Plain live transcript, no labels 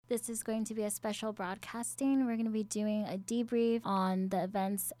This is going to be a special broadcasting. We're going to be doing a debrief on the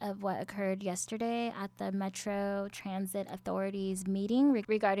events of what occurred yesterday at the Metro Transit Authority's meeting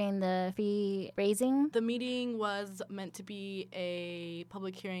regarding the fee raising. The meeting was meant to be a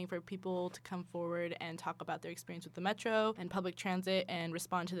public hearing for people to come forward and talk about their experience with the Metro and public transit and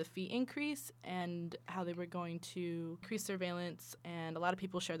respond to the fee increase and how they were going to increase surveillance. And a lot of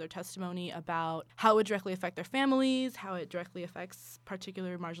people shared their testimony about how it would directly affect their families, how it directly affects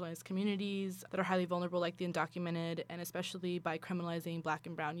particular marginalized communities that are highly vulnerable, like the undocumented, and especially by criminalizing Black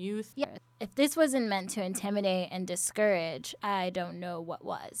and brown youth. Yeah, if this wasn't meant to intimidate and discourage, I don't know what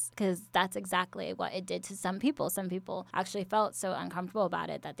was, because that's exactly what it did to some people. Some people actually felt so uncomfortable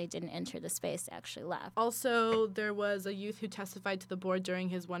about it that they didn't enter the space, they actually left. Also, there was a youth who testified to the board during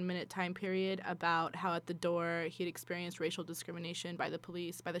his 1 minute time period about how at the door he had experienced racial discrimination by the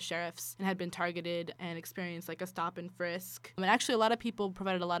police, by the sheriffs, and had been targeted and experienced like a stop and frisk. And actually, a lot of people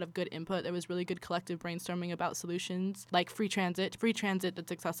provided a lot of good input. There was really good collective brainstorming about solutions like free transit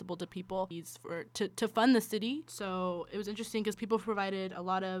that's accessible to people to fund the city. So it was interesting because people provided a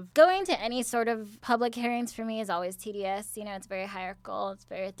lot of... Going to any sort of public hearings for me is always tedious. You know, it's very hierarchical, it's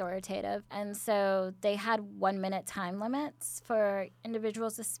very authoritative. And so they had 1 minute time limits for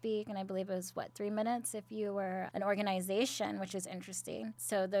individuals to speak. And I believe it was, 3 minutes if you were an organization, which is interesting.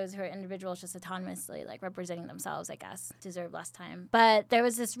 So those who are individuals just autonomously, like representing themselves, I guess, deserve less time. But there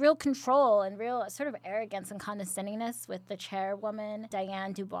was this real control and real sort of arrogance and condescendingness with the chairwoman,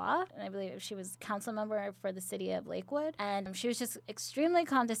 Diane Dubois. And I believe she was council member for the city of Lakewood. And she was just extremely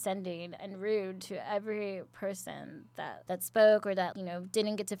condescending and rude to every person that spoke or that,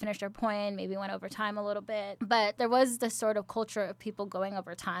 didn't get to finish their point, maybe went over time a little bit. But there was this sort of culture of people going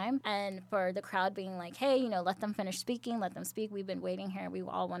over time and for the crowd being like, hey, let them finish speaking, let them speak. We've been waiting here. We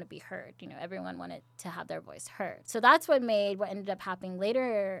all want to be heard. Everyone wanted to have their voice heard. So that's what made what ended up happening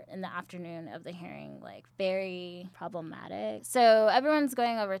later in the afternoon of the hearing, very problematic. So everyone's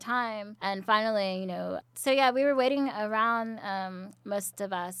going over time. And finally, we were waiting around, most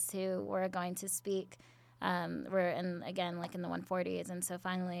of us who were going to speak. We're in the 140s. And so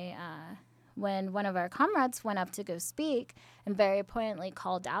finally, when one of our comrades went up to go speak and very poignantly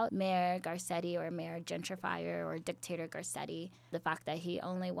called out Mayor Garcetti or Mayor Gentrifier or Dictator Garcetti, the fact that he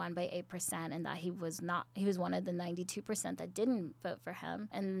only won by 8% and that he was one of the 92% that didn't vote for him,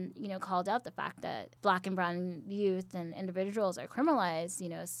 and, called out the fact that Black and brown youth and individuals are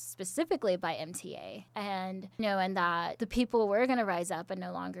criminalized, specifically by MTA, and, and that the people were going to rise up and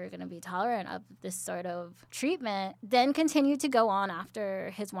no longer going to be tolerant of this sort of treatment, then continued to go on after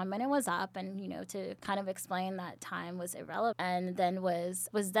his 1 minute was up and, to kind of explain that time was irrelevant. And then was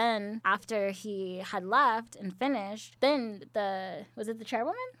then after he had left and finished, then was it the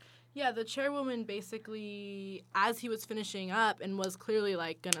chairwoman? Yeah, the chairwoman basically, as he was finishing up and was clearly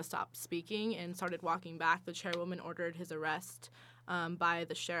gonna stop speaking and started walking back, the chairwoman ordered his arrest by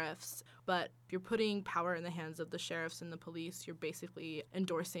the sheriffs. But if you're putting power in the hands of the sheriffs and the police, you're basically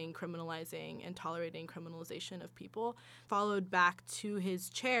endorsing, criminalizing, and tolerating criminalization of people. Followed back to his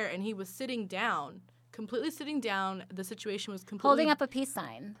chair, and he was sitting down, completely sitting down. The situation was completely... Holding up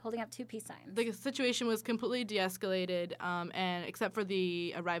two peace signs. The situation was completely de-escalated, and except for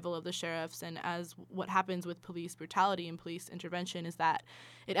the arrival of the sheriffs. And as what happens with police brutality and police intervention is that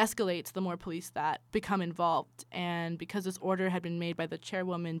it escalates the more police that become involved. And because this order had been made by the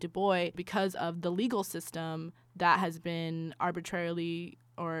chairwoman, Du Bois, because of the legal system that has been arbitrarily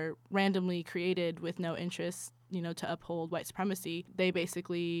or randomly created with no interest, to uphold white supremacy, they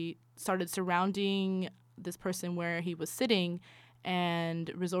basically started surrounding this person where he was sitting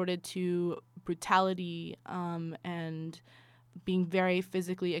and resorted to brutality and being very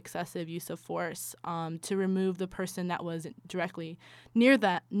physically excessive use of force to remove the person that was directly near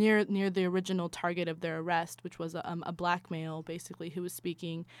the original target of their arrest, which was a Black male, basically, who was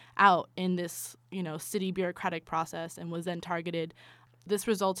speaking out in this, city bureaucratic process and was then targeted. This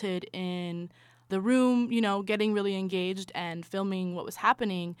resulted in the room, getting really engaged and filming what was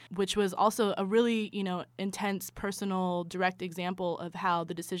happening, which was also a really, intense, personal, direct example of how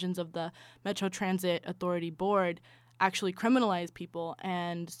the decisions of the Metro Transit Authority Board actually criminalize people.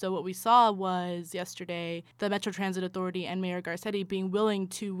 And so what we saw was yesterday the Metro Transit Authority and Mayor Garcetti being willing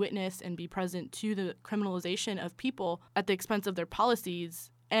to witness and be present to the criminalization of people at the expense of their policies,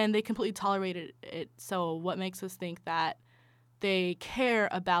 and they completely tolerated it. So what makes us think that they care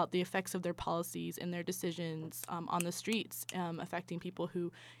about the effects of their policies and their decisions on the streets, affecting people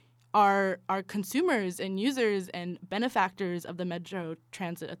who are consumers and users and benefactors of the Metro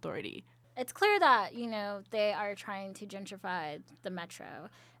Transit Authority. It's clear that, they are trying to gentrify the metro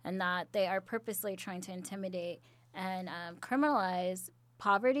and that they are purposely trying to intimidate and criminalize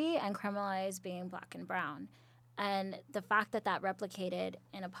poverty and criminalize being black and brown. And the fact that that replicated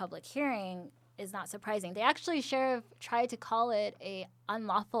in a public hearing is not surprising. They actually, sheriff tried to call it a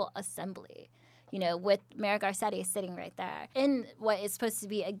unlawful assembly, with Mayor Garcetti sitting right there in what is supposed to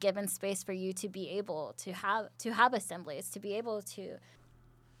be a given space for you to be able to have assemblies, to be able to.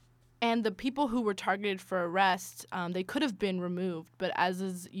 And the people who were targeted for arrest, they could have been removed. But as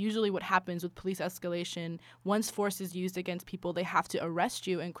is usually what happens with police escalation, once force is used against people, they have to arrest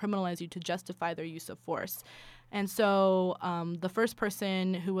you and criminalize you to justify their use of force. And so the first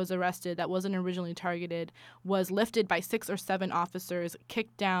person who was arrested that wasn't originally targeted was lifted by 6 or 7 officers,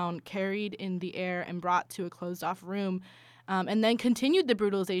 kicked down, carried in the air, and brought to a closed-off room, and then continued the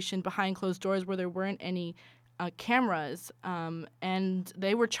brutalization behind closed doors where there weren't any cameras. And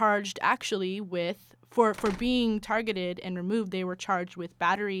they were charged actually with, for being targeted and removed, they were charged with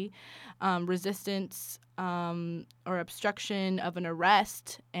battery, resistance or obstruction of an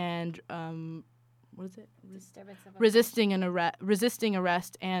arrest, and what is it? Resisting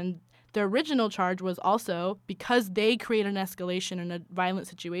arrest. And the original charge was also, because they created an escalation in a violent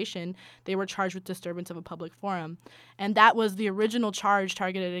situation, they were charged with disturbance of a public forum. And that was the original charge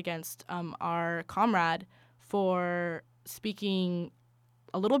targeted against our comrade for speaking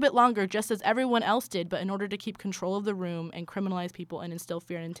a little bit longer, just as everyone else did, but in order to keep control of the room and criminalize people and instill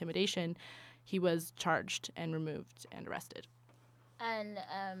fear and intimidation, he was charged and removed and arrested. And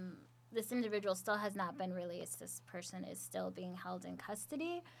this individual still has not been released. This person is still being held in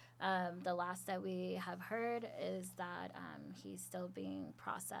custody. The last that we have heard is that he's still being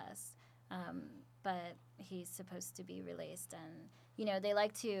processed, but he's supposed to be released. And, they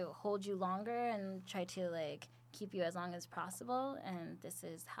like to hold you longer and try to, keep you as long as possible. And this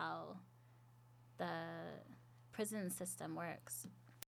is how the prison system works.